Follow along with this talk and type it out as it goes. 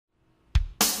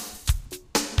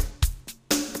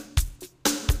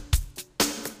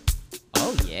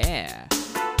Yeah.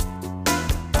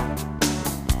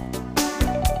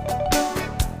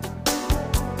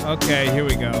 Okay, here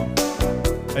we go.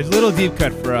 A little deep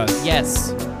cut for us.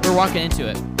 Yes. We're walking into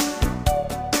it.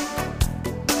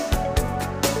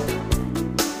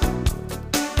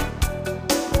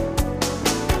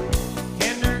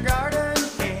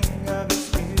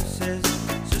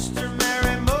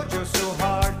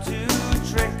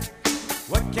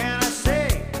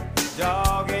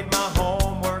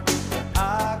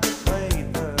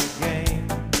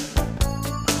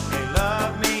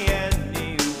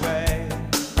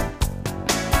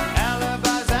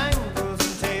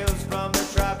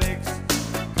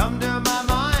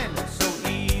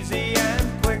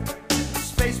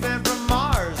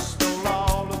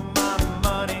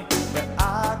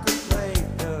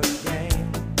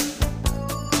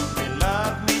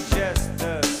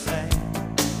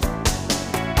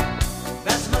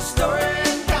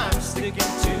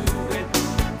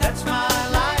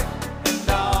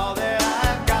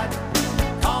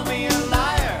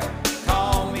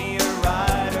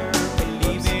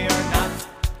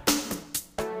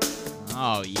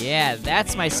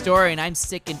 That's my story, and I'm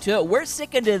sticking to it. We're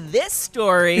sticking to this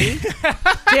story.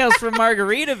 Tales from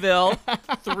Margaritaville.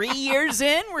 3 years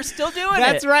in, we're still doing it.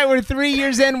 That's right. We're 3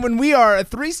 years in when we are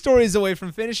 3 stories away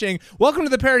from finishing. Welcome to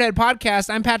the Parrot Head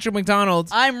Podcast. I'm Patrick McDonald.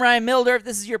 I'm Ryan Mildorf.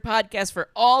 This is your podcast for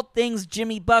all things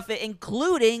Jimmy Buffett,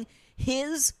 including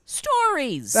his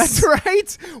stories. That's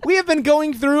right. We have been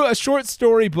going through a short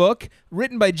story book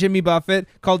written by Jimmy Buffett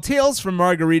called Tales from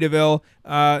Margaritaville.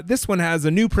 This one has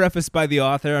a new preface by the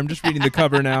author. I'm just reading the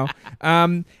cover now.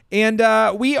 And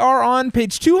we are on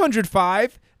page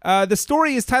 205. The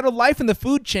story is titled Life in the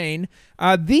Food Chain.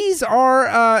 These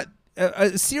are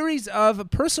a series of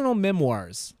personal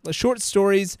memoirs, short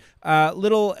stories,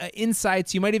 little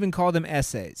insights. You might even call them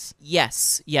essays.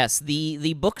 Yes.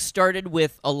 The book started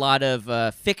with a lot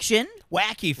of fiction.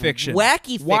 Wacky fiction.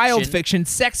 Wild fiction.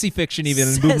 Sexy fiction even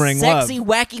in Boomerang Love. Sexy,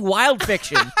 wacky, wild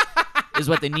fiction is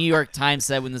what the New York Times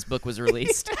said when this book was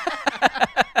released.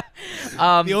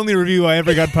 The only review I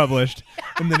ever got published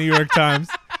in the New York Times.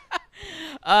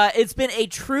 It's been a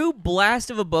true blast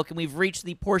of a book, and we've reached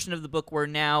the portion of the book where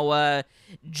now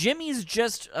Jimmy's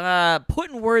just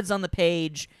putting words on the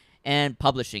page and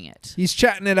publishing it. He's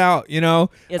chatting it out, you know.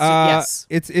 Yes.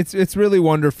 It's really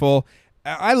wonderful.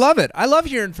 I love it. I love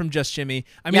hearing from Just Jimmy.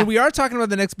 I mean, we are talking about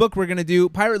the next book we're going to do.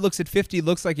 Pirate Looks at 50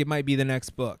 looks like it might be the next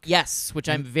book. Yes, which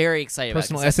I'm very excited about.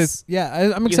 Personal essays.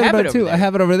 Yeah, I'm excited about it too. I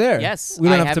have it over there. Yes, we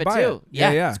don't I have to buy it.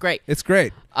 Yeah, it's great. It's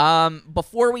great.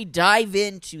 Before we dive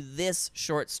into this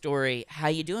short story, how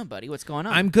you doing, buddy? What's going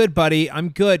on? I'm good, buddy. I'm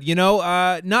good. You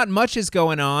know, not much is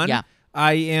going on. Yeah.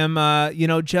 I am,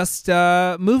 just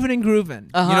moving and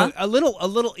grooving. Uh-huh. You know, a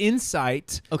little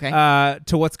insight. Okay.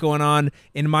 To what's going on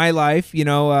in my life. You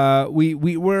know, we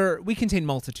contain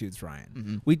multitudes, Ryan.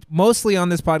 Mm-hmm. We mostly on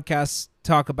this podcast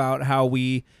talk about how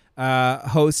we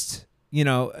host.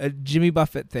 Jimmy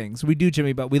Buffett things. We do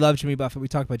Jimmy Buffett. We love Jimmy Buffett. We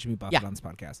talk about Jimmy Buffett on this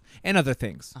podcast and other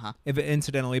things,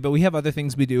 incidentally. But we have other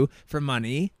things we do for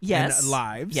money and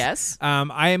lives. Yes.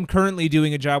 I am currently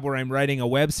doing a job where I'm writing a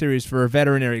web series for a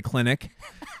veterinary clinic.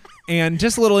 And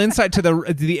just a little insight to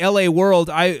the LA world.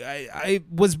 I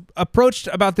was approached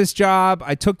about this job.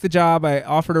 I took the job. I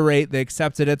offered a rate. They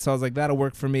accepted it. So I was like, that'll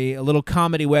work for me. A little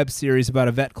comedy web series about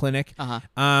a vet clinic.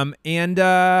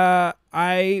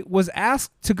 I was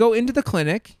asked to go into the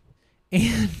clinic,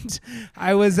 and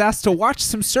I was asked to watch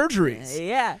some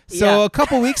surgeries. So a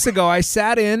couple weeks ago, I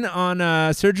sat in on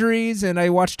surgeries, and I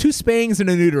watched 2 spayings and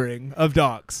a neutering of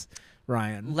dogs.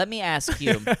 Ryan, let me ask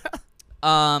you.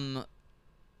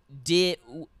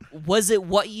 Was it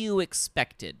what you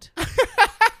expected?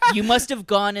 You must have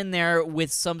gone in there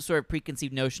with some sort of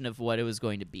preconceived notion of what it was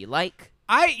going to be like.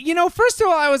 First of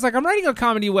all, I was like, I'm writing a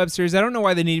comedy web series. I don't know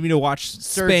why they need me to watch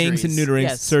spayings and neuterings.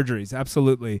 Yes. Surgeries,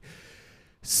 absolutely.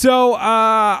 So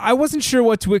I wasn't sure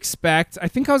what to expect. I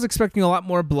think I was expecting a lot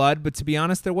more blood, but to be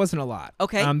honest, there wasn't a lot.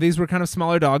 Okay. These were kind of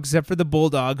smaller dogs, except for the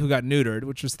bulldog who got neutered,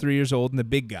 which was 3 years old, and the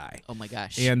big guy. Oh, my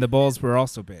gosh. And the bulls were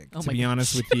also big, to be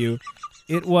honest with you.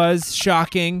 It was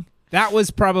shocking. That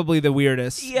was probably the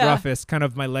weirdest, roughest. Kind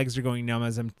of my legs are going numb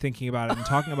as I'm thinking about it and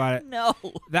talking about it. No.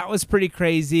 That was pretty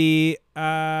crazy.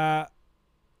 And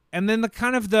then there's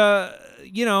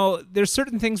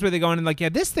certain things where they go in and like,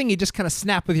 this thing you just kind of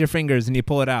snap with your fingers and you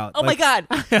pull it out. Oh, my God.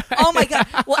 Oh, my God.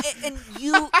 Well, and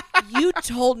you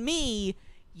told me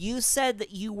you said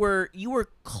that you were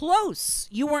close.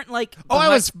 You weren't like I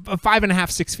was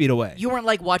 5.5, 6 feet away. You weren't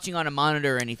like watching on a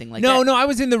monitor or anything like No, that. I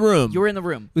was in the room. You were in the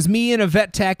room. It was me and a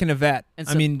vet tech and a vet.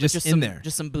 And just in there.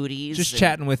 Just some booties. Just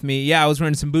chatting with me. Yeah, I was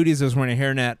wearing some booties. I was wearing a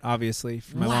hairnet, obviously,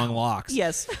 for my long locks.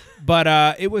 Yes.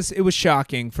 But it was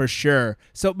shocking for sure.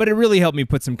 But it really helped me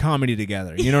put some comedy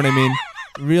together. You know what I mean?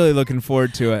 Really looking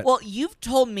forward to it. Well, you've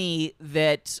told me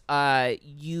that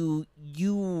you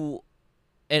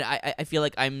and I feel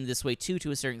like I'm this way too,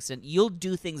 to a certain extent. You'll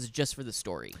do things just for the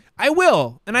story. I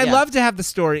will, and I Yeah. love to have the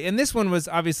story. And this one was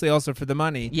obviously also for the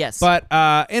money. Yes. But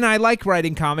and I like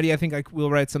writing comedy. I think I will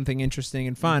write something interesting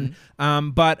and fun.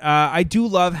 But I do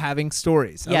love having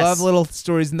stories. Yes. I love little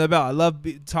stories in the bell. I love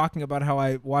talking about how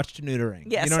I watched neutering.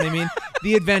 Yes. You know what I mean?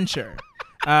 The adventure.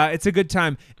 It's a good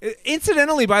time.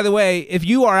 Incidentally, by the way, if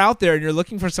you are out there and you're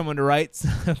looking for someone to write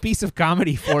a piece of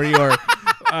comedy for your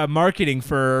marketing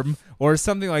firm or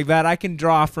something like that, I can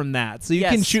draw from that. So you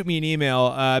can shoot me an email,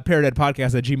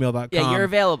 parrotheadpodcast@gmail.com. Yeah, you're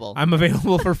available. I'm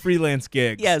available for freelance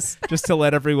gigs. Yes. Just to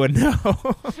let everyone know.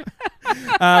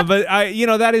 But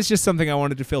that is just something I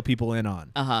wanted to fill people in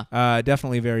on.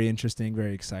 Definitely very interesting,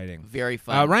 very exciting. Very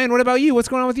fun. Ryan, what about you? What's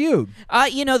going on with you?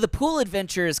 The pool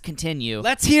adventures continue.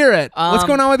 Let's hear it. What's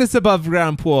going on with this above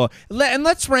ground pool? And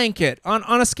let's rank it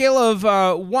on a scale of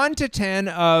 1 to 10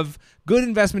 of good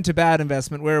investment to bad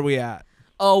investment. Where are we at?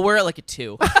 Oh, we're at like a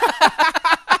 2.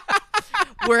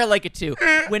 We're at like a 2.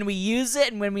 When we use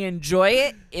it and when we enjoy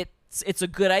it, it's a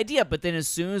good idea. But then as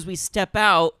soon as we step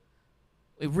out,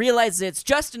 we realize that it's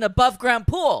just an above ground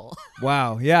pool.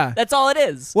 Wow, yeah. That's all it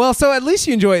is. Well, so at least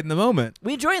you enjoy it in the moment.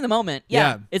 We enjoy it in the moment.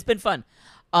 Yeah. It's been fun.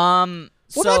 Well,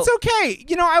 that's okay.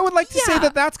 I would like to say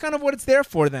that that's kind of what it's there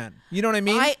for then. You know what I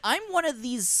mean? I'm one of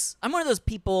those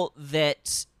people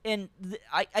that, and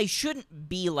I shouldn't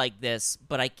be like this,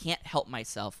 but I can't help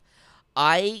myself.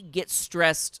 I get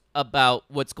stressed about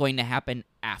what's going to happen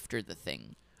after the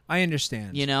thing. I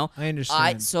understand. I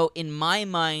understand. So in my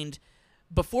mind,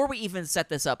 before we even set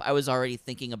this up, I was already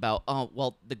thinking about,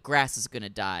 the grass is going to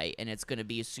die, and it's going to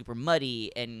be super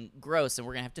muddy and gross, and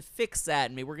we're going to have to fix that,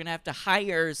 and maybe we're going to have to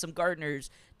hire some gardeners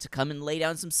to come and lay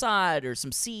down some sod or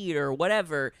some seed or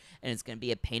whatever, and it's going to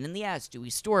be a pain in the ass. Do we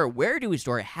store it? Where do we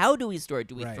store it? How do we store it?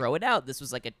 Do we throw it out? This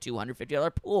was like a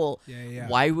 $250 pool. Yeah.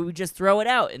 Why would we just throw it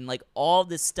out? And like all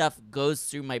this stuff goes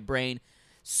through my brain.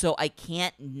 So I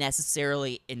can't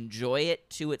necessarily enjoy it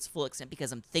to its full extent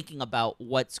because I'm thinking about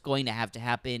what's going to have to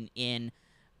happen in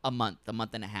a month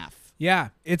and a half. Yeah,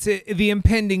 it's the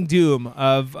impending doom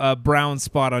of a brown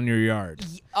spot on your yard.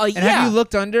 And yeah. have you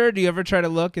looked under? Do you ever try to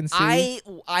look and see?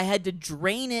 I had to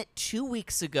drain it 2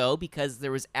 weeks ago because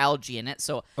there was algae in it.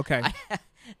 So okay,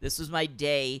 this was my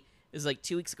day. It was like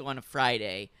 2 weeks ago on a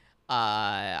Friday.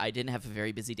 I didn't have a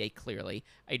very busy day, clearly.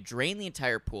 I drained the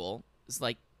entire pool. It was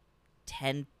like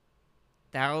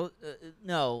 10,000,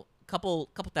 couple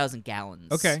thousand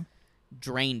gallons. Okay.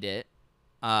 Drained it,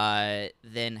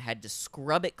 then had to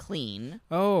scrub it clean.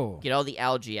 Oh. Get all the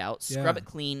algae out, scrub it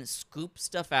clean, scoop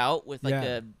stuff out with like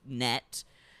a net,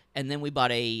 and then we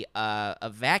bought a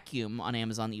vacuum on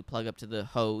Amazon that you plug up to the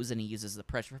hose, and it uses the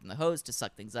pressure from the hose to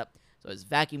suck things up. So I was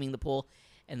vacuuming the pool.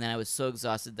 And then I was so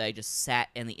exhausted that I just sat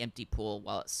in the empty pool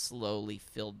while it slowly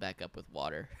filled back up with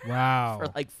water. Wow. For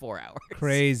like 4 hours.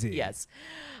 Crazy. Yes.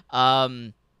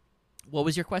 What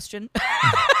was your question?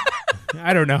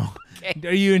 I don't know. Okay.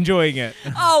 Are you enjoying it?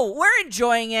 Oh, we're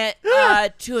enjoying it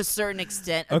to a certain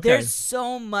extent. Okay. There's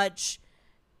so much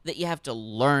that you have to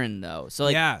learn, though. So,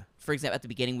 like, for example, at the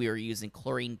beginning, we were using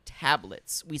chlorine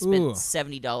tablets. We spent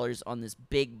 $70 on this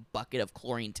big bucket of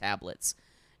chlorine tablets.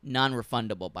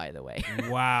 Non-refundable, by the way.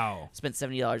 Wow. Spent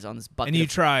 $70 on this bucket. And you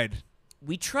tried.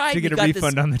 We tried to get a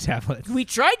refund on the tablets. We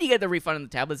tried to get the refund on the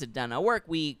tablets. It did not work.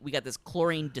 We got this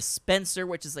chlorine dispenser,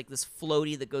 which is like this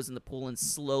floaty that goes in the pool and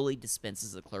slowly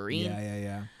dispenses the chlorine.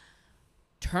 Yeah.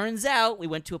 Turns out we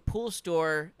went to a pool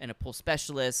store and a pool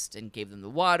specialist and gave them the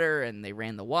water, and they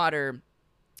ran the water.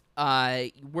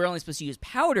 We're only supposed to use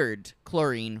powdered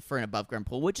chlorine for an above-ground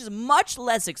pool, which is much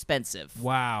less expensive.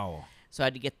 Wow. So I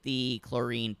had to get the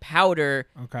chlorine powder,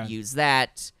 use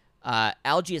that.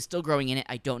 Algae is still growing in it.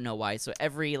 I don't know why. So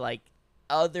every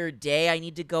other day I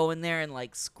need to go in there and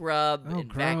scrub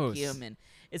and vacuum, and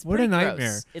it's what pretty a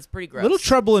nightmare. Gross. It's pretty gross. Little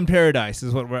trouble in paradise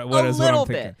is what I'm thinking.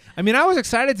 Bit. I mean, I was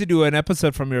excited to do an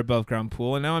episode from your above ground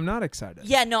pool, and now I'm not excited.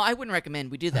 Yeah, no, I wouldn't recommend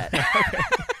we do that.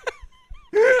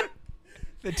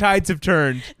 The tides have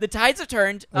turned. The tides have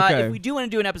turned. Okay. If we do want to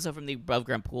do an episode from the above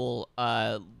ground pool,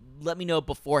 let me know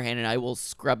beforehand, and I will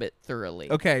scrub it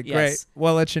thoroughly. Okay, Yes. great.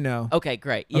 We'll let you know. Okay,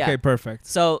 great. Yeah. Okay, perfect.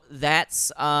 So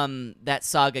that's that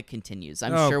saga continues.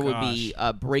 I'm Oh, sure we'll be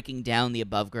breaking down the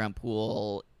above ground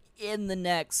pool in the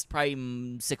next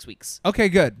probably 6 weeks. Okay,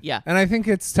 good. Yeah. And I think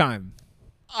it's time.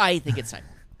 I think it's time.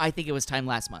 I think it was time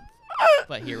last month,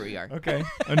 but here we are. Okay,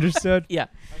 understood. Yeah.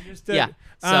 Understood. Yeah.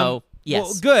 So yes.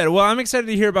 Well, good. Well, I'm excited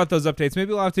to hear about those updates.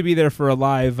 Maybe we'll have to be there for a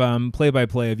live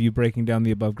play-by-play of you breaking down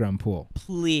the above ground pool.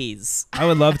 Please. I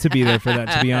would love to be there for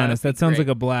that, to be honest. That sounds Great.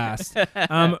 like a blast.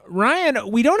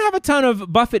 Ryan, we don't have a ton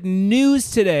of Buffett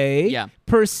news today,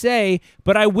 per se,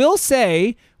 but I will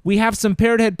say we have some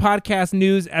Parrot Head podcast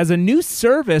news as a new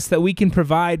service that we can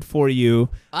provide for you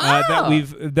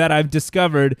that I've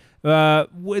discovered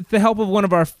with the help of one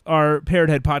of our Parrot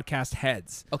Head podcast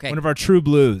heads. Okay. One of our true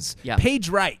blues. Yeah. Paige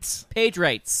Wrights. Page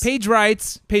rates. Paige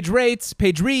Wrights. Paige Rates.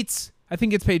 Paige Reets. I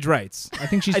think it's Paige Wrights. I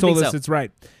think she's I told think us so. it's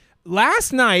right.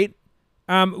 Last night,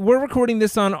 we're recording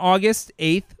this on August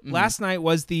 8th. Mm-hmm. Last night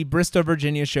was the Bristow,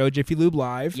 Virginia show, Jiffy Lube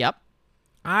Live. Yep.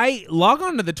 I log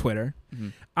on to the Twitter. Mm-hmm.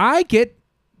 I get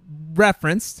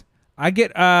referenced. I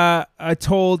get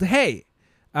told, hey,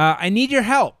 I need your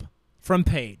help from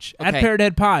Paige at Okay. Parrot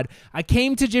Head Pod. I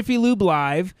came to Jiffy Lube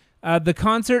Live, the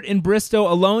concert in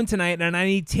Bristow alone tonight, and I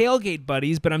need tailgate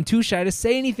buddies, but I'm too shy to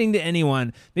say anything to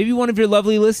anyone. Maybe one of your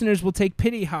lovely listeners will take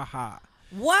pity, haha.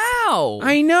 Wow.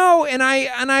 I know,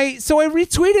 so I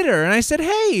retweeted her and I said,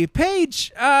 "Hey,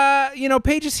 Paige,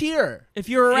 Paige is here. If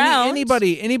you're around,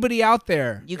 anybody out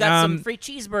there, you got some free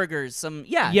cheeseburgers.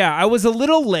 Yeah, I was a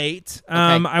little late. Okay.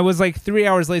 I was like 3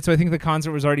 hours late, so I think the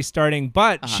concert was already starting.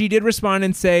 But she did respond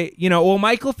and say,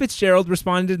 Michael Fitzgerald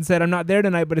responded and said, "I'm not there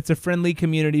tonight, but it's a friendly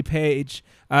community page.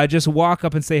 Just walk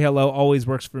up and say hello. Always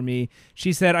works for me."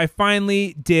 She said, "I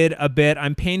finally did a bit.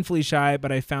 I'm painfully shy,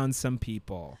 but I found some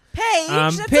people." Paige,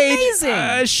 that's Paige,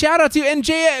 amazing. Shout out to you. And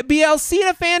JBL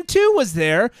Cena fan too was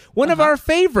there. One of our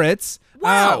favorites.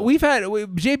 Wow.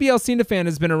 JBL Cena fan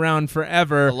has been around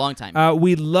forever. A long time.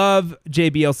 We love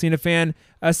JBL Cena fan.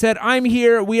 Said, "I'm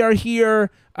here. We are here.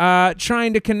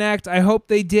 Trying to connect." I hope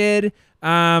they did.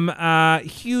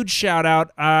 Huge shout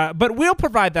out. But we'll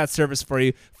provide that service for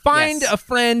you. Find Yes. a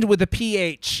friend with a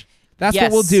PH. That's Yes.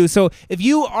 what we'll do. So if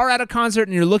you are at a concert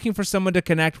and you're looking for someone to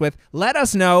connect with, let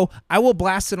us know. I will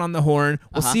blast it on the horn.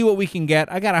 We'll see what we can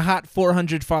get. I got a hot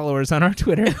 400 followers on our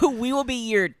Twitter. We will be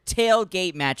your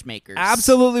tailgate matchmakers.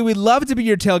 Absolutely. We'd love to be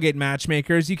your tailgate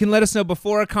matchmakers. You can let us know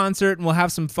before a concert and we'll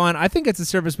have some fun. I think it's a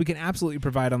service we can absolutely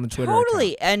provide on the Twitter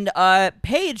Totally. And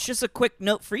Paige, just a quick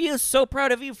note for you. So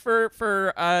proud of you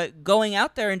for going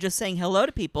out there and just saying hello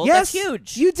to people. Yes, That's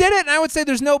huge. You did it, and I would say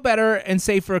there's no better and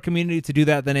safer community to do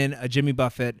that than in a Jimmy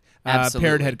Buffett Absolutely.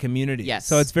 Parrot Head community. Yes.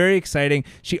 So it's very exciting.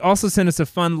 She also sent us a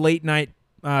fun late night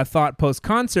thought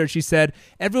post-concert. She said,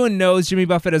 "Everyone knows Jimmy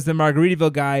Buffett as the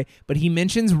Margaritaville guy, but he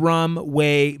mentions rum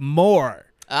way more.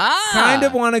 Kind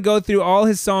of want to go through all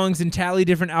his songs and tally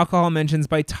different alcohol mentions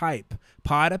by type.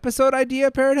 Pod episode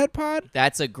idea, Parrot Head Pod?"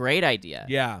 That's a great idea.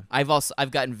 Yeah. I've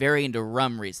gotten very into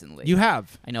rum recently. You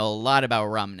have. I know a lot about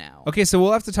rum now. Okay, so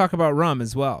we'll have to talk about rum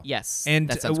as well. Yes. And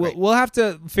that sounds great. we'll have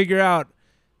to figure out,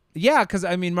 because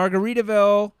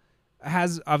Margaritaville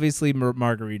has obviously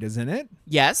margaritas in it.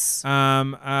 Yes.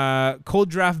 Cold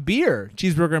draft beer,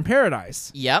 Cheeseburger in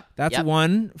Paradise. Yep. That's yep.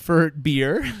 one for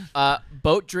beer.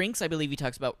 Boat drinks, I believe he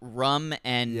talks about rum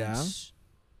and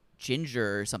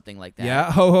ginger or something like that.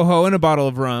 Yeah, ho ho ho and a bottle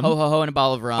of rum. Ho ho ho and a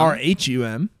bottle of rum.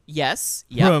 RHUM. Yes.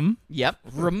 Yep. Rum. Yep.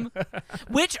 Rum.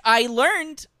 Which I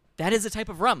learned that is a type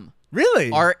of rum.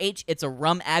 Really? It's a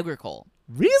rum agricole.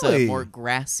 Really? It's a more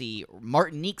grassy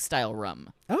Martinique style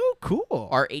rum. Oh, cool.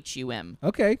 RHUM.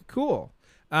 Okay, cool.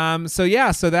 So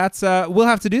that's we'll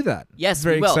have to do that. Yes, it's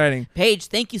very we will. exciting. Paige,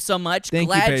 thank you so much. Thank you,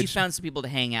 Glad you Paige. found some people to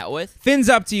hang out with. Fins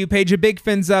up to you, Paige. A big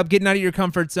fins up, getting out of your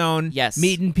comfort zone. Yes.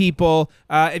 Meeting people.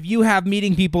 If you have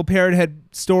meeting people, Parrot Head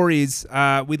stories,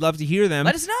 we'd love to hear them.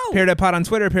 Let us know. Parrot Head Pod on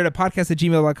Twitter,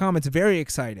 parrotheadpodcast@gmail.com. It's very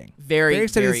exciting. Very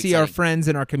excited to see our exciting. friends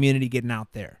in our community getting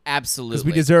out there. Absolutely. Because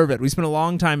we deserve it. We spent a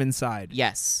long time inside.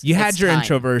 Yes. You had it's your time.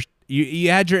 intro version. You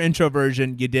had your intro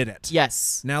version. You did it.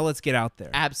 Yes. Now let's get out there.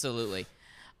 Absolutely.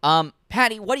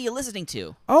 Patty, what are you listening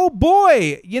to? Oh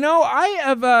boy, I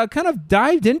have kind of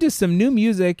dived into some new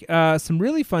music, some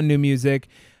really fun new music,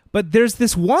 but there's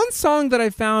this one song that I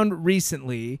found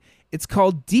recently. It's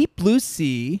called Deep Blue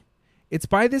Sea. It's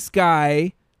by this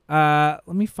guy. Let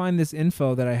me find this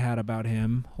info that I had about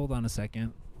him. Hold on a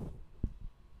second.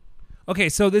 Okay,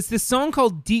 so there's this song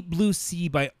called Deep Blue Sea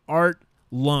by Art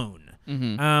Lone.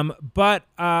 Mm-hmm. But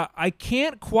I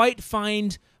can't quite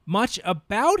find much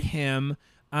about him.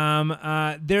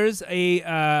 There's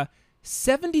a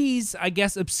 70s, I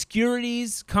guess,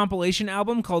 obscurities compilation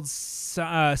album called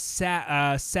Sad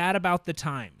About the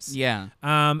Times. Yeah.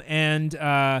 And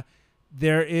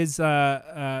there is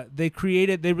they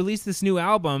released this new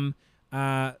album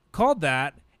called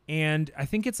that, and I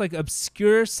think it's like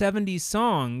obscure 70s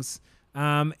songs.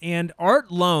 And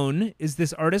Art Lone is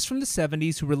this artist from the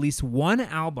 70s who released one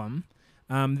album.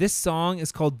 This song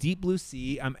is called Deep Blue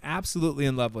Sea. I'm absolutely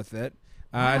in love with it.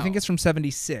 I think it's from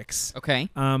 76. Okay.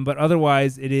 But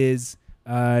otherwise, it is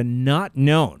not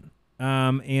known.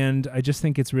 And I just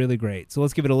think it's really great. So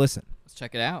let's give it a listen. Let's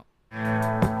check it out.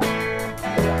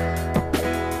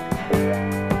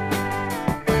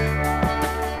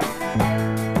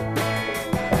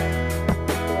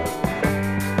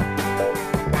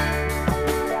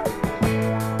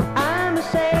 I'm a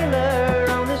sailor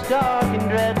on this dark and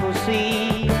dreadful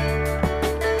sea,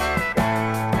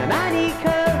 and I need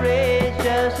courage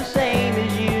just the same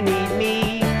as you need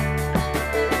me.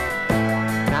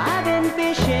 Now I've been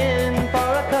fishing for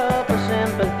a cup of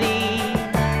sympathy,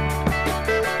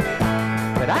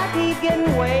 but I keep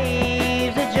getting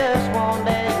waves that just won't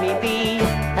let me be.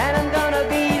 And I'm gonna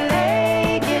be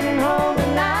late getting home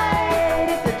tonight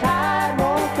if the tide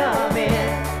won't come in.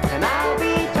 And I'll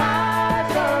be tired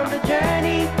from the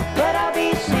journey, but I'll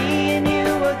be seeing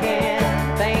you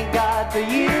again. Thank God for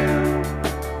you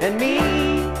and me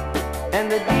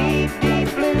and the deep, deep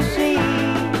blue sea.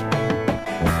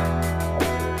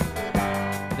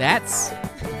 That's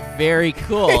very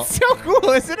cool. It's so cool,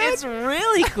 isn't it? It's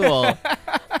really cool.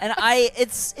 And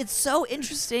it's so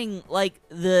interesting, like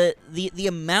the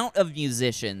amount of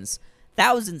musicians,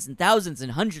 thousands and thousands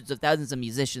and hundreds of thousands of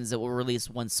musicians that will release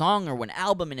one song or one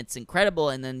album, and it's incredible,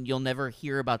 and then you'll never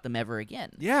hear about them ever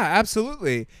again. Yeah,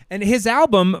 absolutely. And his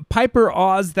album, Piper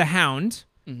Oz the Hound,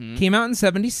 came out in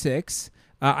 76.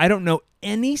 I don't know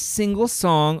any single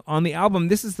song on the album.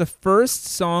 This is the first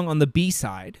song on the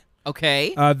B-side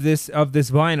Okay. of this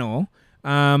vinyl.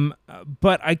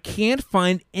 But I can't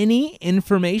find any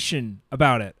information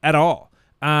about it at all.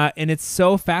 And it's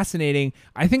so fascinating.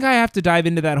 I think I have to dive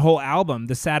into that whole album,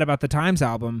 the Sad About the Times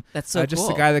album. That's so just cool.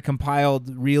 the guy that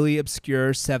compiled really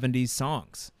obscure 70s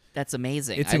songs. That's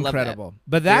amazing. It's I love incredible. that.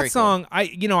 But that Very cool. song,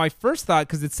 I first thought,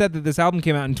 because it said that this album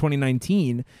came out in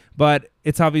 2019, but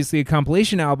it's obviously a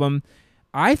compilation album.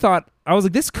 I was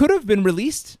like, this could have been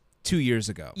released 2 years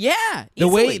ago. Yeah. The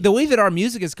easily. way that our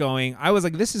music is going, I was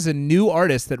like, this is a new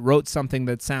artist that wrote something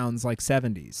that sounds like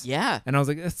 70s. Yeah. And I was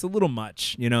like, it's a little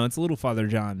much, it's a little Father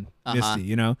John Uh-huh.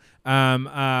 misty,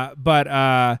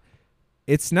 but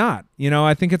it's not,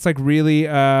 I think it's like really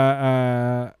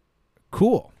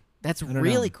cool. That's don't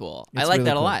really know. cool. It's I like really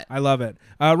that cool. a lot. I love it.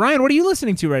 Ryan, what are you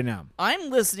listening to right now? I'm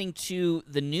listening to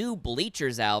the new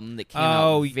Bleachers album that came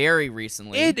Oh, out very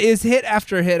recently. It is hit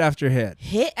after hit after hit.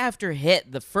 Hit after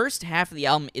hit. The first half of the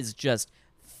album is just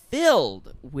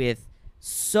filled with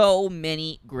so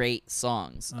many great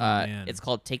songs. Man. It's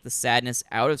called Take the Sadness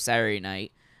Out of Saturday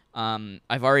Night.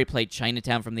 I've already played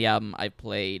Chinatown from the album. I've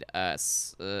played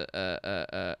Stop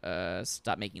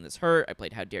Making This Hurt. I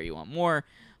played How Dare You Want More.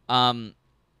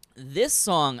 This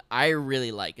song I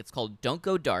really like. It's called Don't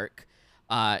Go Dark.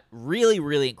 Really,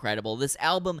 really incredible. This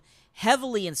album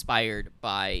heavily inspired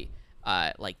by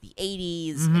like the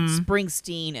 80s and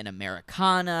Springsteen and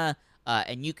Americana.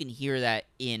 And you can hear that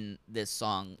in this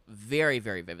song very,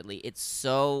 very vividly. It's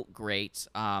so great.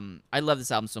 I love this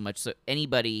album so much, so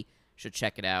anybody should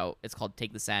check it out. It's called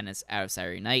Take the Sadness Out of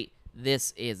Saturday Night.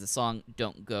 This is the song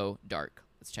Don't Go Dark.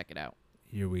 Let's check it out.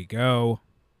 Here we go.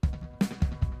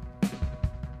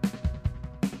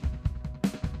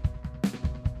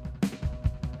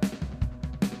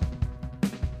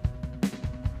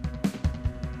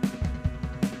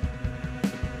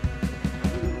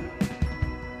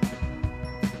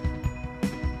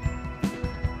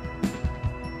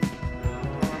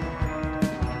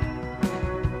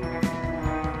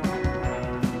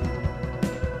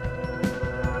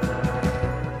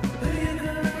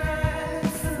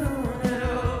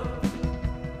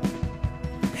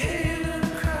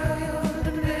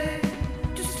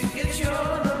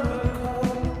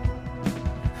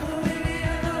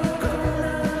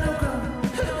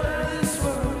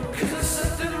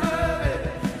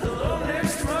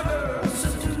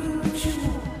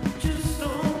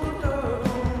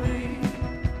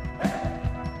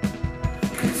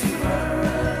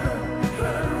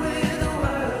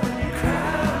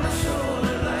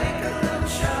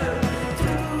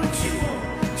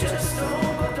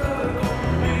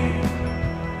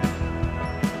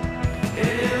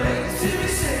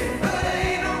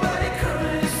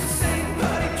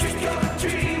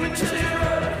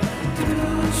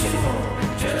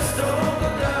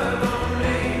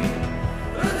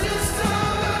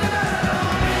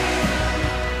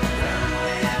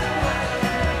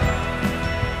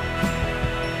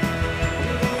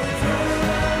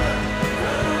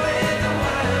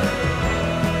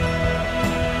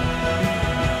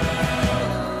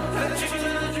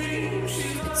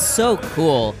 so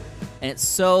cool, and it's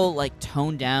so like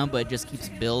toned down, but it just keeps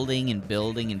building and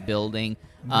building and building.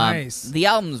 Nice. The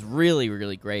album's really,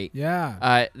 really great.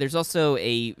 Yeah. There's also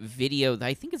a video that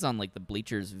I think is on like the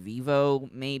Bleachers Vivo,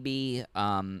 maybe,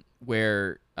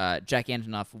 where Jack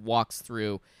Antonoff walks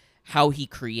through how he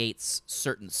creates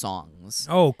certain songs.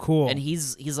 Oh, cool. And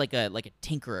he's like a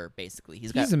tinkerer, basically.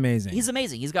 He's amazing. He's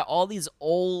amazing. He's got all these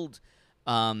old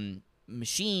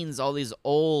machines, all these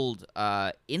old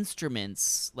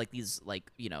instruments, like these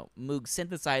Moog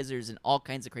synthesizers and all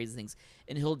kinds of crazy things.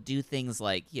 And he'll do things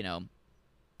like,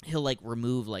 he'll like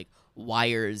remove like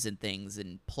wires and things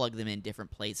and plug them in different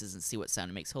places and see what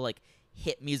sound it makes. He'll like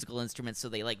hit musical instruments so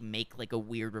they like make like a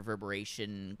weird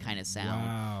reverberation kind of sound.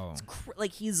 Wow. It's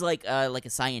like he's like a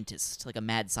scientist, like a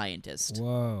mad scientist.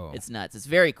 Whoa. It's nuts. It's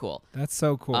very cool. That's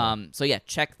so cool. So yeah,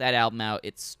 check that album out.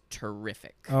 It's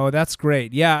terrific. Oh, that's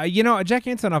great. Yeah, Jack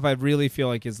Antonoff, I really feel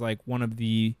like is like one of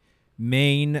the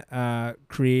main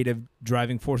creative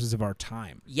driving forces of our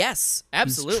time. Yes,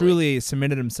 absolutely. He's truly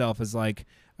cemented himself as like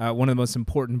one of the most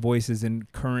important voices in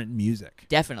current music.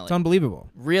 Definitely. It's unbelievable.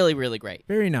 Really, really great.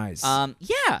 Very nice.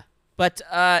 Yeah. But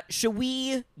should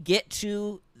we get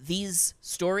to these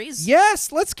stories?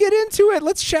 Yes, let's get into it.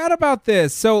 Let's chat about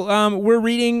this. So we're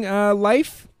reading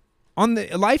Life in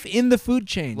the Food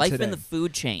Chain Life today. in the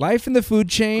Food Chain. Life in the Food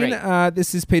Chain. Great.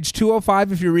 This is page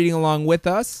 205 if you're reading along with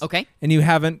us. Okay. And you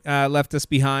haven't left us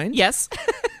behind. Yes.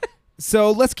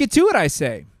 So let's get to it, I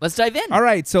say. Let's dive in. All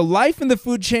right, so Life in the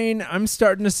Food Chain, I'm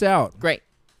starting us out. Great.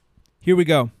 Here we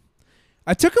go.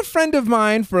 I took a friend of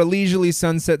mine for a leisurely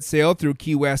sunset sail through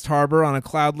Key West Harbor on a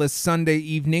cloudless Sunday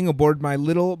evening aboard my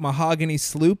little mahogany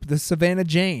sloop, the Savannah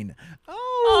Jane.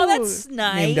 Oh, that's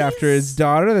nice. Named after his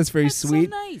daughter. That's very That's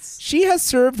sweet. so nice. She has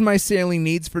served my sailing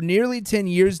needs for nearly 10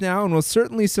 years now and will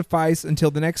certainly suffice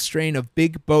until the next strain of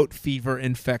big boat fever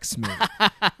infects me.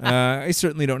 I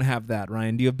certainly don't have that,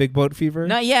 Ryan. Do you have big boat fever?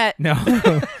 Not yet. No.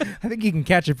 I think you can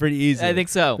catch it pretty easily. I think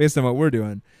so. Based on what we're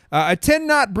doing. A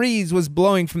 10-knot breeze was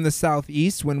blowing from the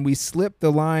southeast when we slipped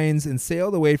the lines and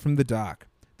sailed away from the dock.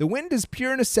 The wind is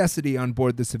pure necessity on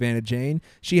board the Savannah Jane.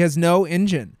 She has no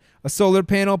engine. A solar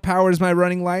panel powers my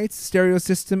running lights, stereo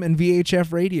system, and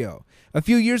VHF radio. A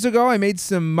few years ago, I made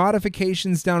some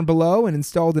modifications down below and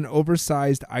installed an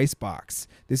oversized icebox.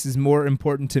 This is more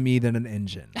important to me than an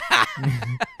engine.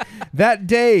 That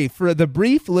day, for the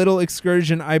brief little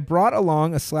excursion, I brought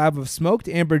along a slab of smoked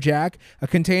amberjack, a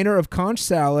container of conch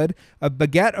salad, a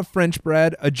baguette of French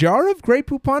bread, a jar of Grey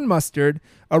Poupon mustard,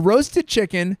 a roasted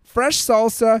chicken, fresh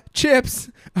salsa, chips,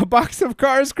 a box of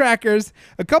Cars crackers,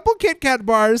 a couple Kit Kat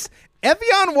bars,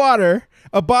 Evian water,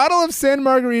 a bottle of San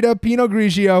Margarita Pinot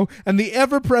Grigio, and the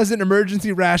ever-present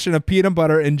emergency ration of peanut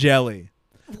butter and jelly.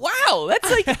 Wow,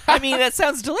 that's like, that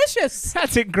sounds delicious.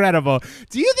 That's incredible.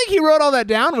 Do you think he wrote all that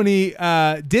down when he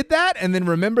did that and then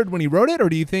remembered when he wrote it? Or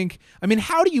do you think,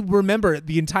 how do you remember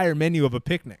the entire menu of a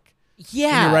picnic?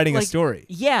 Yeah. When you're writing a story.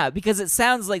 Yeah, because it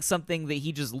sounds like something that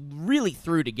he just really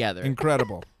threw together.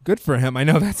 Incredible. Good for him. I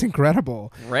know that's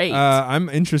incredible. Great. I'm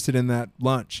interested in that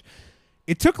lunch.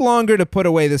 It took longer to put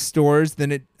away the stores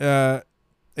than it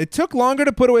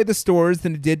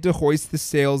did to hoist the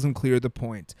sails and clear the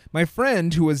point. My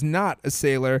friend, who was not a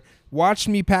sailor, watched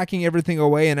me packing everything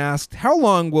away and asked, "How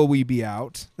long will we be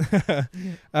out?"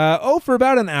 For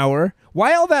about an hour.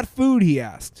 "Why all that food?" he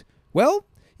asked. "Well,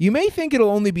 you may think it'll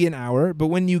only be an hour, but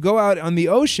when you go out on the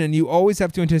ocean, you always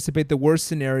have to anticipate the worst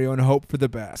scenario and hope for the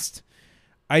best."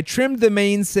 I trimmed the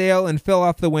mainsail and fell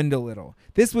off the wind a little.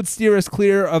 This would steer us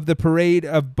clear of the parade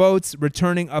of boats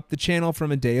returning up the channel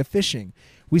from a day of fishing.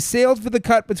 We sailed for the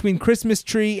cut between Christmas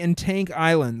Tree and Tank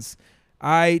Islands.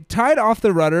 I tied off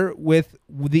the rudder with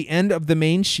the end of the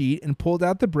main sheet and pulled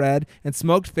out the bread and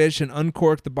smoked fish and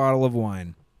uncorked the bottle of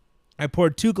wine. I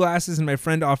poured 2 glasses and my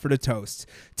friend offered a toast.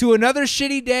 "To another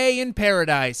shitty day in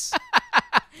paradise."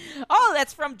 Oh,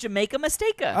 that's from Jamaica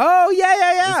Mistake-a. Oh,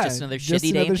 yeah. It's just another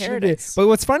shitty day in paradise. But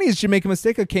what's funny is Jamaica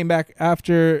Mistake-a came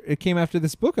after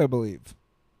this book, I believe.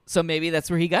 So maybe that's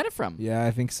where he got it from. Yeah,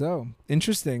 I think so.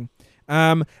 Interesting.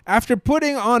 After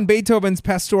putting on Beethoven's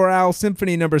Pastoral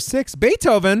Symphony No. 6,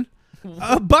 Beethoven,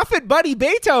 Buffett buddy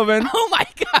Beethoven. Oh my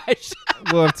gosh.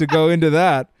 We'll have to go into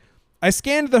that. I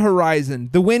scanned the horizon,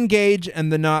 the wind gauge,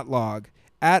 and the knot log.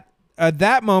 At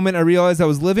that moment, I realized I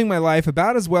was living my life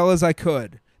about as well as I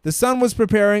could. The sun was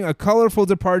preparing a colorful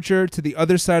departure to the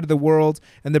other side of the world,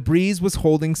 and the breeze was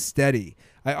holding steady.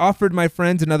 I offered my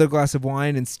friend another glass of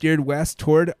wine and steered west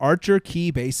toward Archer Key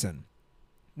Basin.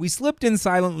 We slipped in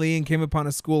silently and came upon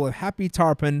a school of happy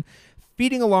tarpon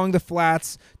feeding along the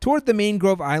flats toward the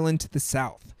mangrove island to the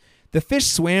south. The fish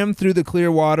swam through the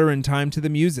clear water in time to the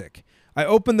music. I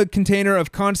opened the container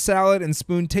of conch salad and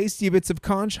spooned tasty bits of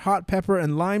conch, hot pepper,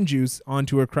 and lime juice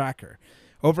onto a cracker.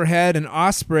 Overhead, an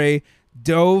osprey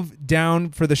dove down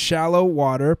for the shallow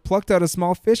water, plucked out a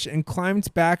small fish, and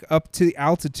climbed back up to the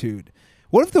altitude.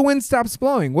 What if the wind stops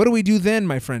blowing? What do we do then,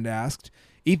 my friend asked.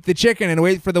 Eat the chicken and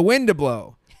wait for the wind to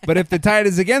blow. But if the tide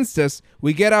is against us,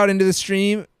 we get out into the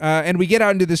stream,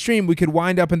 we could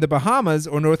wind up in the Bahamas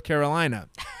or North Carolina.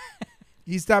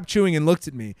 He stopped chewing and looked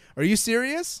at me. Are you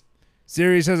serious?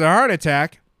 Serious as a heart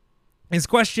attack. His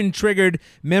question triggered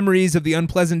memories of the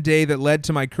unpleasant day that led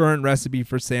to my current recipe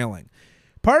for sailing.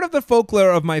 Part of the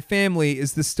folklore of my family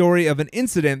is the story of an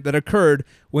incident that occurred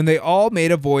when they all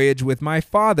made a voyage with my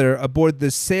father aboard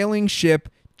the sailing ship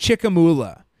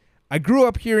Chickamauga. I grew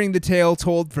up hearing the tale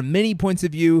told from many points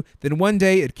of view, then one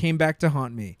day it came back to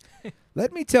haunt me.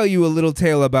 Let me tell you a little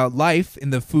tale about life in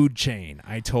the food chain,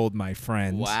 I told my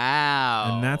friend.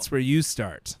 Wow. And that's where you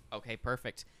start. Okay,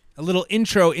 perfect. A little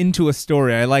intro into a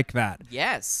story. I like that.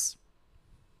 Yes.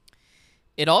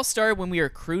 It all started when we were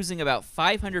cruising about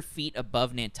 500 feet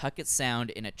above Nantucket Sound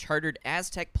in a chartered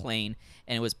Aztec plane,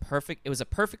 and it was perfect. It was a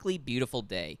perfectly beautiful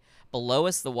day. Below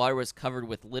us, the water was covered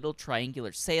with little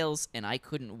triangular sails, and I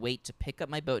couldn't wait to pick up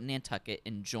my boat in Nantucket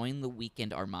and join the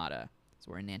weekend armada.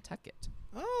 So we're in Nantucket.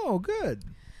 Oh, good.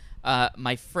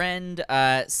 My friend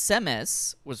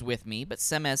Semes was with me, but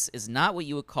Semes is not what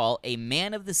you would call a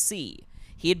man of the sea.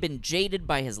 He had been jaded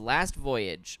by his last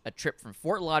voyage, a trip from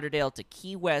Fort Lauderdale to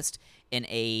Key West in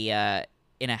a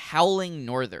howling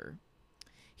norther.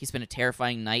 He spent a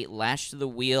terrifying night lashed to the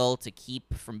wheel to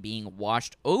keep from being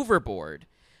washed overboard.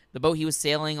 The boat he was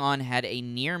sailing on had a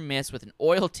near miss with an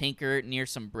oil tanker near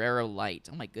Sombrero Light.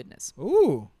 Oh, my goodness.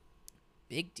 Ooh.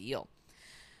 Big deal.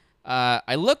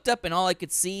 I looked up, and all I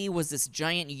could see was this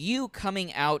giant U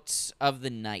coming out of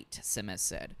the night, Semes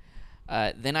said.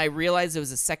 Then I realized it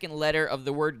was the second letter of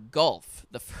the word Gulf,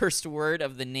 the first word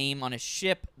of the name on a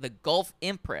ship, the Gulf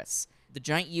Empress. The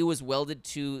giant U was welded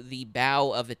to the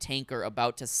bow of a tanker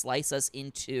about to slice us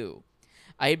in two.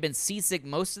 I had been seasick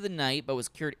most of the night, but was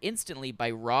cured instantly by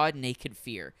raw, naked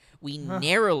fear. We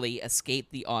narrowly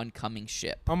escaped the oncoming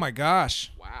ship. Oh, my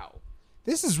gosh. Wow.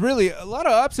 This is really a lot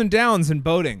of ups and downs in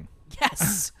boating.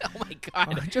 Yes. Oh, my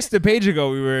God. Just a page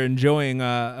ago, we were enjoying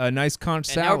a nice conch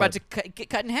salad. And now we're about to get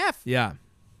cut in half. Yeah.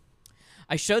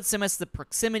 I showed Semes the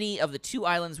proximity of the two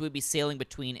islands we'd be sailing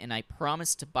between, and I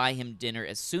promised to buy him dinner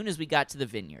as soon as we got to the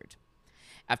vineyard.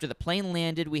 After the plane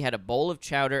landed, we had a bowl of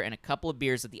chowder and a couple of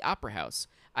beers at the Opera House.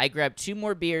 I grabbed 2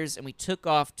 more beers, and we took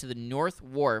off to the North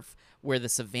Wharf where the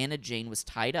Savannah Jane was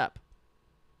tied up.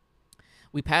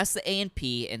 We passed the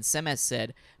A&P, and Semes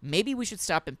said, maybe we should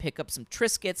stop and pick up some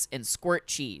Triscuits and squirt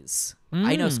cheese.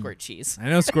 I know squirt cheese. I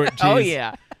know squirt cheese. Oh,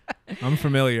 yeah. I'm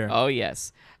familiar. Oh,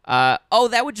 yes.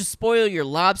 That would just spoil your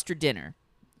lobster dinner.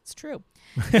 It's true.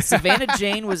 Savannah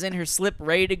Jane was in her slip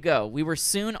ready to go. We were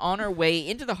soon on our way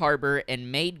into the harbor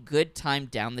and made good time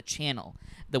down the channel.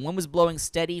 The wind was blowing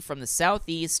steady from the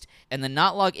southeast, and the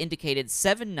knot log indicated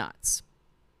 7 knots.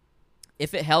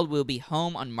 If it held, we'll be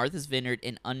home on Martha's Vineyard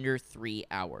in under 3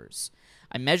 hours.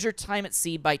 I measured time at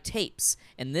sea by tapes,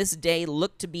 and this day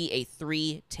looked to be a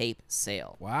 3-tape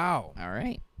sail. Wow. All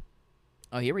right.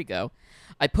 Oh, here we go.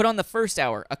 I put on the first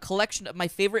hour, a collection of my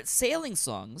favorite sailing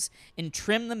songs, and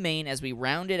trimmed the main as we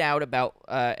rounded about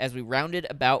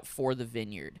for the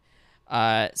vineyard.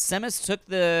 Semes took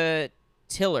the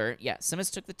tiller. Yeah,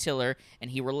 Semes took the tiller,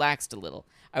 and he relaxed a little.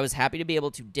 I was happy to be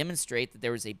able to demonstrate that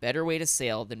there was a better way to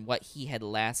sail than what he had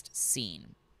last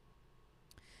seen.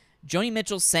 Joni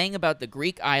Mitchell sang about the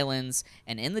Greek islands,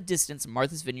 and in the distance,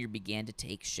 Martha's Vineyard began to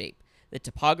take shape. The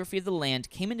topography of the land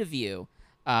came into view,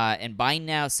 and by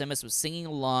now, Semes was singing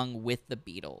along with the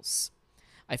Beatles.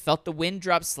 I felt the wind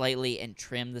drop slightly and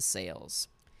trimmed the sails.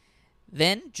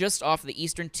 Then, just off the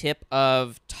eastern tip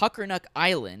of Tuckernuck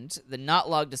Island, the knot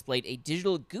log displayed a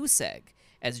digital goose egg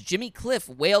as Jimmy Cliff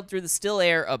wailed through the still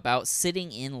air about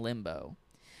sitting in limbo.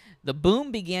 The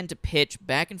boom began to pitch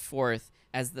back and forth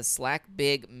as the slack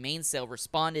big mainsail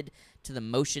responded to the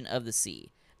motion of the sea.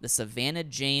 The Savannah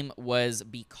Jane was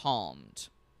becalmed.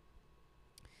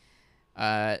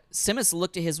 Semes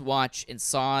looked at his watch and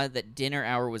saw that dinner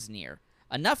hour was near.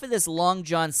 Enough of this Long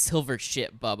John Silver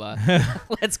shit, Bubba.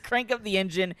 Let's crank up the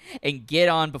engine and get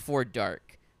on before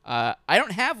dark. I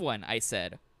don't have one, I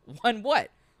said. One what?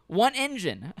 One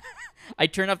engine. I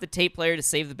turned off the tape player to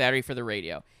save the battery for the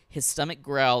radio. His stomach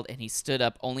growled, and he stood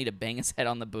up only to bang his head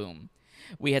on the boom.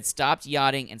 We had stopped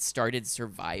yachting and started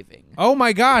surviving. Oh,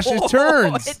 my gosh, it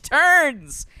turns. It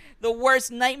turns. The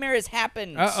worst nightmare has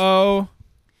happened. Uh-oh.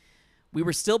 We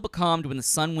were still becalmed when the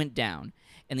sun went down,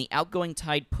 and the outgoing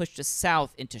tide pushed us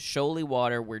south into shoaly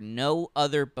water where no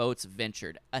other boats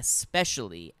ventured,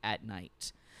 especially at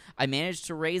night. I managed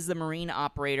to raise the marine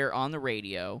operator on the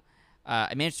radio.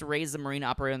 And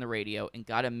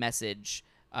got a message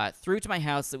through to my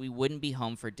house that we wouldn't be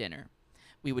home for dinner.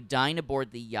 We would dine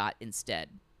aboard the yacht instead.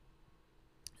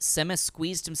 Semes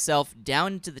squeezed himself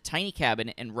down into the tiny cabin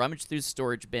and rummaged through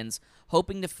storage bins,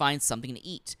 hoping to find something to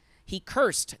eat. He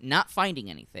cursed, not finding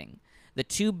anything. The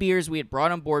 2 beers we had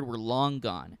brought on board were long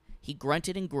gone. He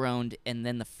grunted and groaned, and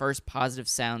then the first positive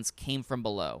sounds came from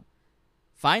below.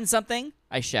 "Find something?"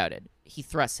 I shouted. He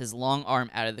thrust his long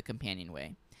arm out of the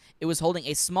companionway. It was holding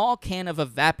a small can of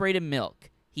evaporated milk.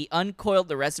 He uncoiled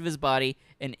the rest of his body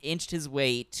and inched his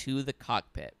way to the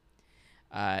cockpit.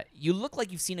 "You look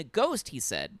like you've seen a ghost," he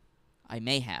said. "I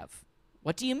may have."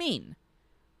 "What do you mean?"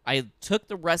 I took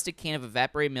the rusted can of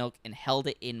evaporated milk and held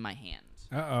it in my hand.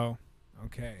 Uh-oh.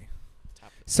 Okay.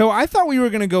 So I thought we were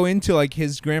going to go into like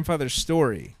his grandfather's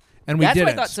story, and we That's didn't.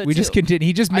 what I thought so, we just too. continued.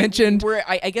 He just mentioned,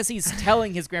 I guess he's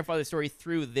telling his grandfather's story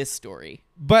through this story.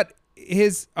 but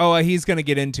he's going to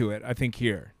get into it, I think,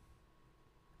 here.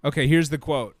 Okay, here's the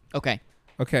quote. Okay.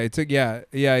 Okay,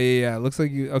 yeah. Looks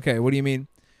like you. Okay, what do you mean?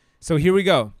 So here we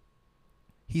go.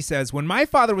 He says, "When my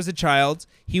father was a child,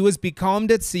 he was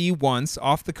becalmed at sea once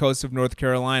off the coast of North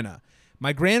Carolina.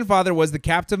 My grandfather was the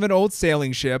captain of an old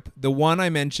sailing ship, the one I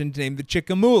mentioned named the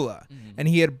Chickamauga, and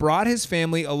he had brought his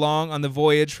family along on the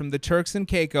voyage from the Turks and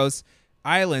Caicos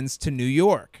Islands to New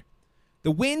York.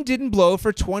 The wind didn't blow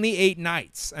for 28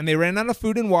 nights, and they ran out of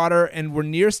food and water and were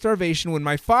near starvation when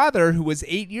my father, who was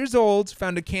 8 years old,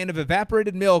 found a can of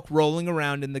evaporated milk rolling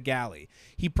around in the galley.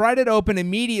 He pried it open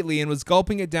immediately and was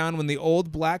gulping it down when the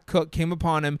old black cook came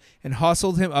upon him and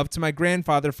hustled him up to my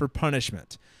grandfather for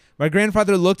punishment. My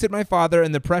grandfather looked at my father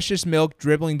and the precious milk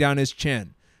dribbling down his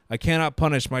chin. 'I cannot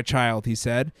punish my child,' he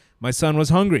said. 'My son was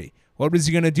hungry. What was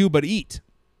he going to do but eat?'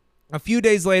 A few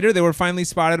days later, they were finally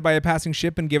spotted by a passing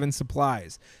ship and given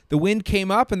supplies. The wind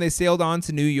came up and they sailed on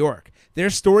to New York. Their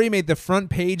story made the front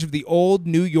page of the old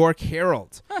New York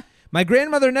Herald. My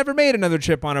grandmother never made another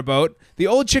trip on a boat. The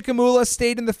old Chickamauga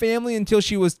stayed in the family until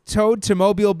she was towed to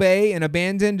Mobile Bay and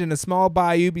abandoned in a small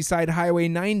bayou beside Highway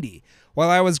 90. While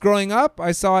I was growing up,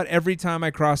 I saw it every time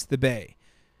I crossed the bay.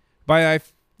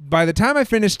 By the time I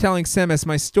finished telling Semes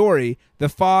my story, the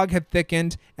fog had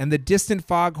thickened and the distant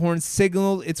foghorn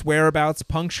signaled its whereabouts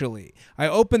punctually. I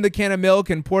opened the can of milk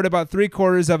and poured about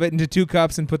 3/4 of it into 2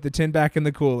 cups and put the tin back in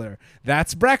the cooler.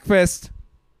 That's breakfast.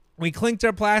 We clinked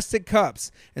our plastic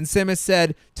cups, and Semes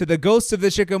said, 'To the ghost of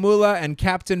the Chickamauga and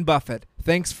Captain Buffett,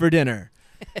 thanks for dinner.'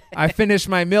 I finished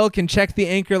my milk and checked the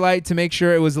anchor light to make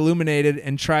sure it was illuminated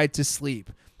and tried to sleep.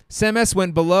 Semes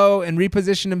went below and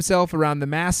repositioned himself around the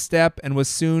mast step and was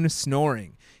soon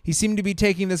snoring. He seemed to be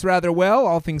taking this rather well,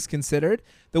 all things considered.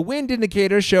 The wind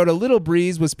indicator showed a little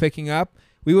breeze was picking up.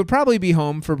 We would probably be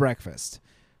home for breakfast.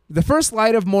 The first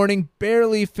light of morning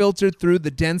barely filtered through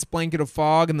the dense blanket of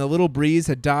fog, and the little breeze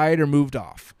had died or moved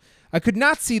off. I could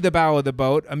not see the bow of the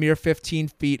boat, a mere 15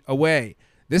 feet away.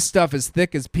 'This stuff is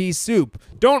thick as pea soup.'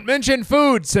 'Don't mention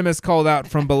food,' Semes called out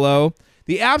from below.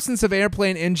 The absence of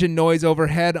airplane engine noise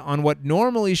overhead on what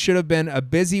normally should have been a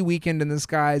busy weekend in the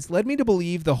skies led me to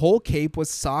believe the whole Cape was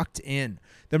socked in.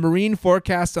 The marine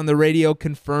forecast on the radio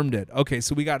confirmed it. Okay,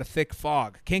 so we got a thick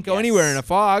fog. Can't go anywhere in a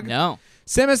fog. No.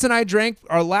 Semes and I drank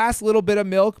our last little bit of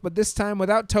milk, but this time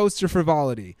without toast or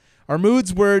frivolity. Our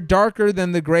moods were darker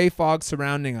than the gray fog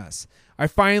surrounding us. I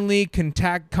finally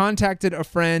contacted a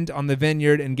friend on the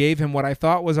vineyard and gave him what I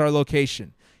thought was our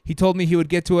location. He told me he would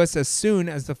get to us as soon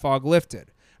as the fog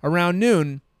lifted. Around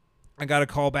noon, I got a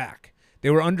call back. They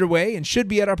were underway and should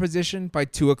be at our position by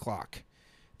 2 o'clock.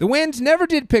 The wind never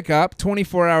did pick up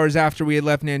 24 hours after we had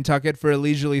left Nantucket for a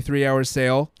leisurely 3-hour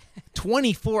sail.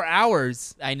 24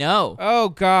 hours? I know. Oh,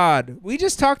 God. We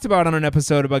just talked about on an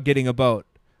episode about getting a boat.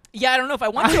 Yeah, I don't know if I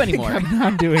want to anymore. I'm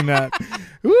not doing that.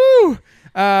 Woo!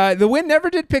 The wind never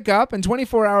did pick up, and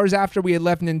 24 hours after we had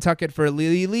left Nantucket for a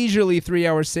leisurely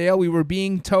 3-hour sail, we were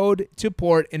being towed to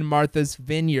port in Martha's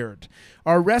Vineyard.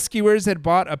 Our rescuers had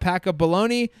bought a pack of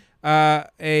bologna,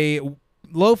 a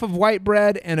loaf of white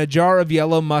bread, and a jar of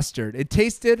yellow mustard. It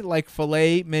tasted like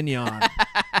filet mignon.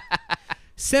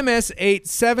 Semes ate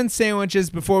 7 sandwiches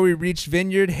before we reached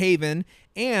Vineyard Haven,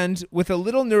 and with a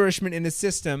little nourishment in his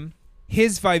system,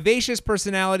 his vivacious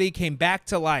personality came back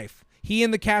to life. He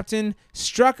and the captain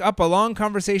struck up a long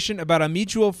conversation about a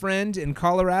mutual friend in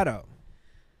Colorado.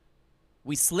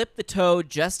 We slipped the tow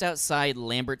just outside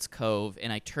Lambert's Cove,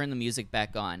 and I turned the music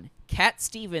back on. Cat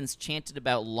Stevens chanted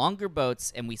about longer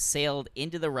boats, and we sailed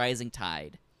into the rising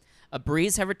tide. A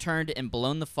breeze had returned and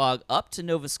blown the fog up to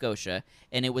Nova Scotia,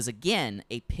 and it was again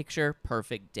a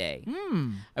picture-perfect day.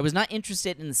 I was not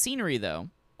interested in the scenery, though.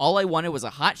 All I wanted was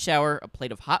a hot shower, a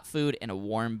plate of hot food, and a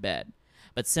warm bed.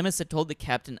 But Simus had told the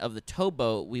captain of the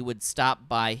towboat we would stop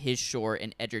by his shore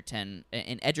in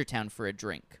Edgertown for a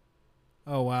drink.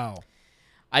 Oh, wow.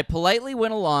 I politely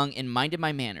went along and minded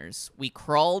my manners. We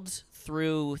crawled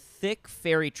through thick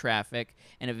ferry traffic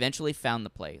and eventually found the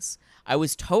place. I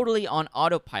was totally on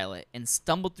autopilot and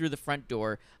stumbled through the front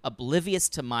door, oblivious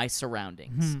to my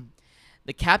surroundings.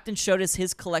 The captain showed us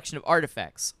his collection of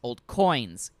artifacts, old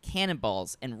coins,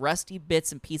 cannonballs, and rusty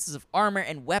bits and pieces of armor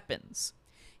and weapons.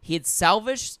 He had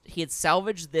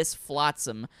salvaged this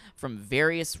flotsam from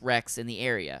various wrecks in the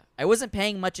area. I wasn't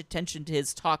paying much attention to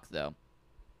his talk, though.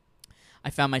 I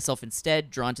found myself instead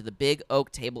drawn to the big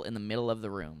oak table in the middle of the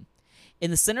room. In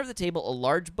the center of the table, a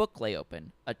large book lay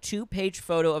open. A 2-page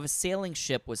photo of a sailing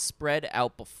ship was spread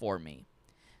out before me.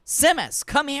 "Simus,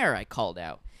 come here," I called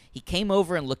out. He came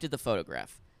over and looked at the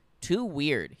photograph. "Too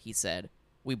weird," he said.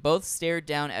 We both stared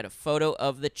down at a photo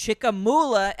of the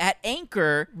Chickamauga at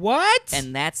anchor. What?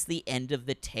 And that's the end of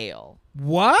the tale.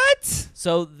 What?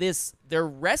 So their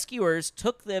rescuers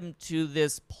took them to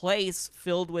this place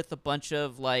filled with a bunch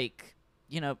of, like,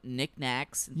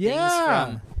 knickknacks and things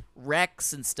from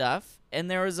wrecks and stuff.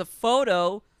 And there was a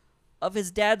photo of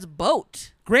his dad's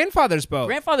boat. Grandfather's boat.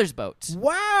 Wow.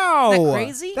 Wow. Isn't that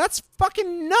crazy? That's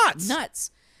fucking nuts.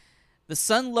 Nuts. The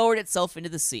sun lowered itself into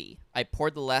the sea. I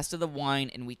poured the last of the wine,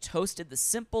 and we toasted the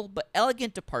simple but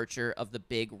elegant departure of the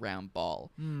big round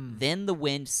ball. Then the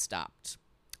wind stopped.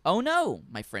 "Oh no,"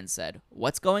 my friend said.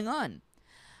 "What's going on?"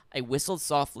 I whistled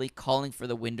softly, calling for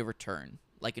the wind to return,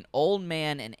 like an old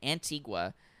man in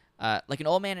Antigua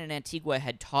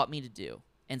had taught me to do.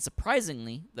 And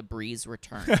surprisingly, the breeze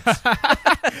returned.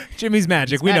 Jimmy's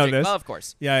magic. We know this. Well, of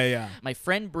course. Yeah. My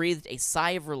friend breathed a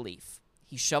sigh of relief.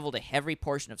 He shoveled a heavy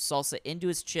portion of salsa into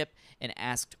his chip and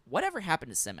asked, "Whatever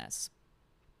happened to Simus?"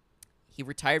 He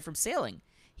retired from sailing.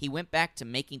 He went back to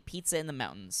making pizza in the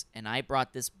mountains, and I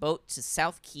brought this boat to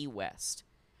South Key West.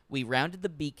 We rounded the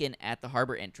beacon at the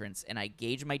harbor entrance, and I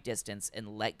gauged my distance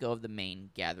and let go of the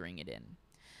main, gathering it in.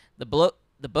 The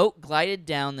boat glided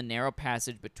down the narrow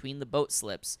passage between the boat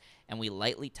slips, and we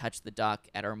lightly touched the dock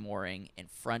at our mooring in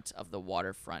front of the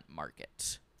waterfront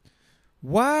market.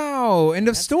 Wow. End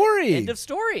of story. End of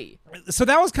story. So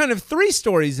that was kind of 3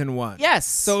 stories in one. Yes.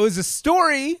 So it was a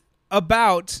story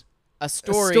about a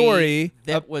story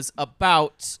that was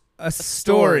about a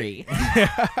story.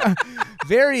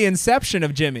 Very Inception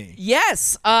of Jimmy.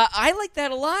 Yes. I like that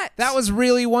a lot. That was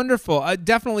really wonderful.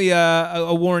 Definitely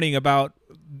a warning about,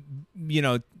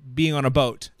 being on a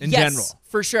boat in general. Yes,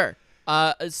 for sure.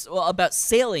 About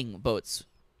sailing boats.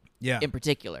 Yeah. In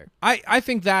particular. I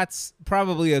think that's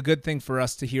probably a good thing for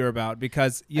us to hear about,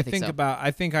 because I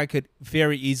think I could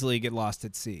very easily get lost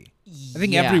at sea. I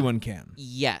think everyone can.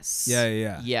 Yes.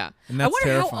 Yeah. And I wonder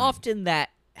terrifying. how often that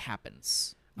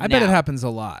happens. I bet it happens a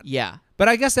lot. Yeah. But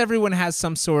I guess everyone has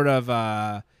some sort of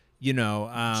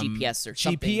GPS or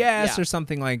something. GPS or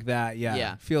something like that.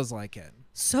 Yeah. Feels like it.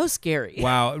 So scary.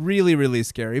 Wow, really, really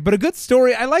scary. But a good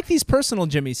story. I like these personal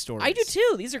Jimmy stories. I do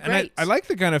too. These are great. I like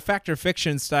the kind of fact or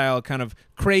fiction style, kind of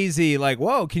crazy, like,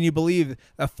 whoa, can you believe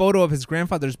a photo of his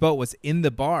grandfather's boat was in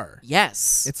the bar?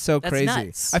 Yes. It's so crazy.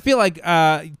 Nuts. I feel like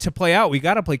to play out, we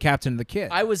got to play Captain the Kid.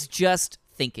 I was just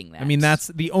thinking that. I mean, that's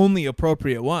the only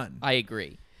appropriate one. I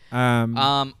agree.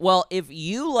 Well, if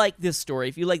you like this story,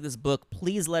 if you like this book,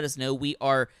 please let us know. We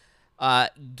are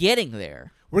getting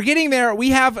there. We're getting there. We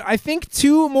have, I think,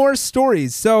 2 more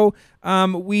stories. So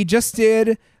we just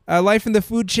did Life in the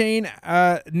Food Chain.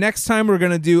 Next time we're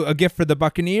going to do A Gift for the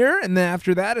Buccaneer. And then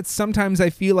after that, it's Sometimes I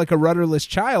Feel Like a Rudderless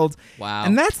Child. Wow.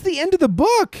 And that's the end of the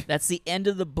book. That's the end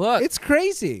of the book. It's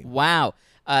crazy. Wow.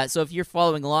 So if you're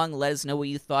following along, let us know what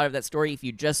you thought of that story. If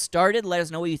you just started, let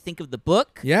us know what you think of the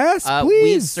book. Yes, please.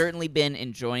 We've certainly been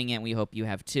enjoying it, and we hope you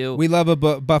have too. We love a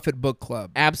Buffett book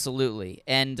club. Absolutely.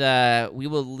 And we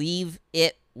will leave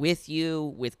it with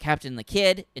you with Captain the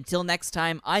Kid. Until next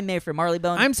time, I'm Mayor for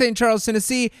Marleybone. I'm St. Charles,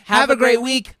 Tennessee. Have a great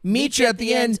week. Meet you at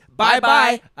the end.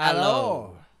 Bye-bye.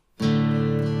 Hello.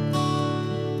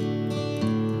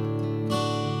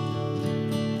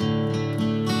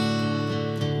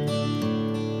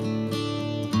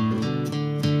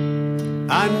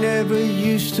 I never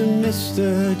used to miss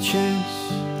the chance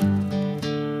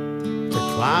to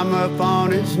climb up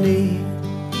on his knee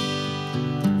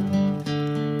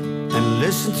and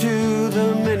listen to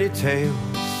the many tales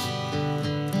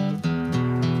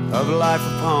of life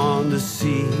upon the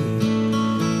sea.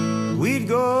 We'd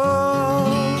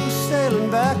go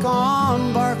sailing back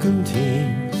on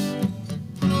barkentines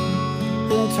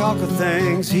talk of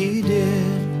things he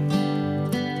did.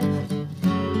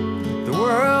 The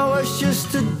world was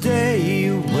just a day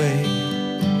away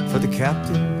for the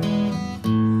captain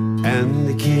and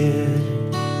the kid.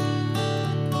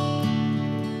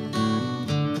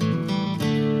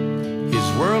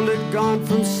 His world had gone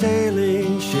from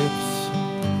sailing ships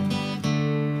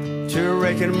to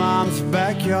raking mom's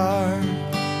backyard.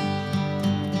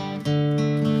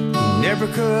 He never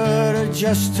could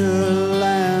adjust to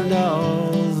land,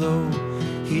 although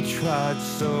he tried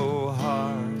so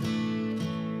hard.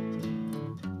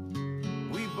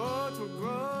 We both were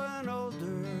growing older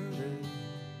then,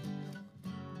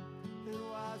 and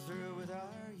wiser with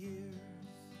our years.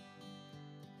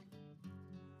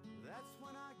 That's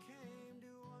when I came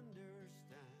to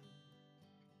understand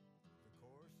the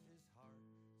course his heart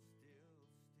still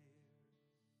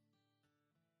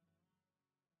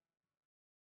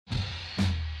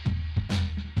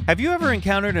steers. Have you ever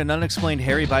encountered an unexplained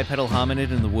hairy bipedal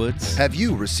hominid in the woods? Have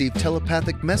you received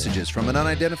telepathic messages from an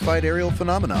unidentified aerial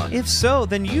phenomenon? If so,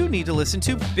 then you need to listen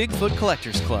to Bigfoot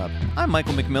Collectors Club. I'm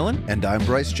Michael McMillan. And I'm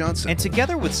Bryce Johnson. And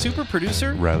together with super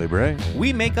producer Riley Bray,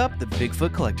 we make up the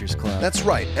Bigfoot Collectors Club. That's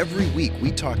right. Every week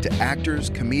we talk to actors,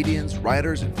 comedians,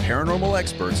 writers, and paranormal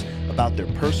experts about their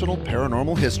personal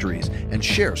paranormal histories and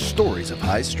share stories of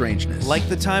high strangeness. Like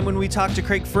the time when we talked to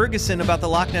Craig Ferguson about the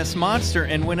Loch Ness Monster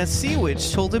and when a sea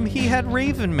witch told him he had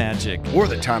raven magic. Or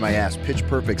the time I asked Pitch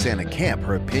Perfect's Anna Camp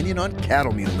her opinion on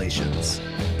cattle mutilations.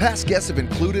 Past guests have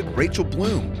included Rachel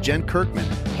Bloom, Jen Kirkman,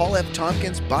 Paul F.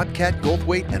 Tompkins, Bobcat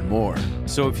Goldthwait, and more.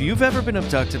 So if you've ever been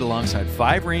abducted alongside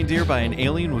 5 reindeer by an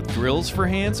alien with drills for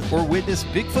hands or witnessed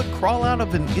Bigfoot crawl out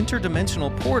of an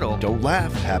interdimensional portal, Don't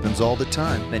laugh, happens all the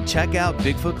time. then check out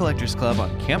Bigfoot Collectors Club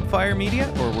on Campfire Media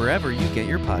or wherever you get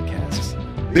your podcasts.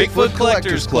 Bigfoot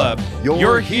Collectors Club.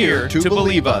 You're here to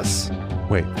believe us.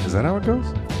 wait, is that how it goes?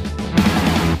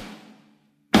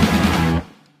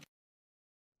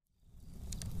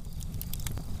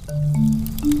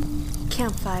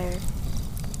 Campfire.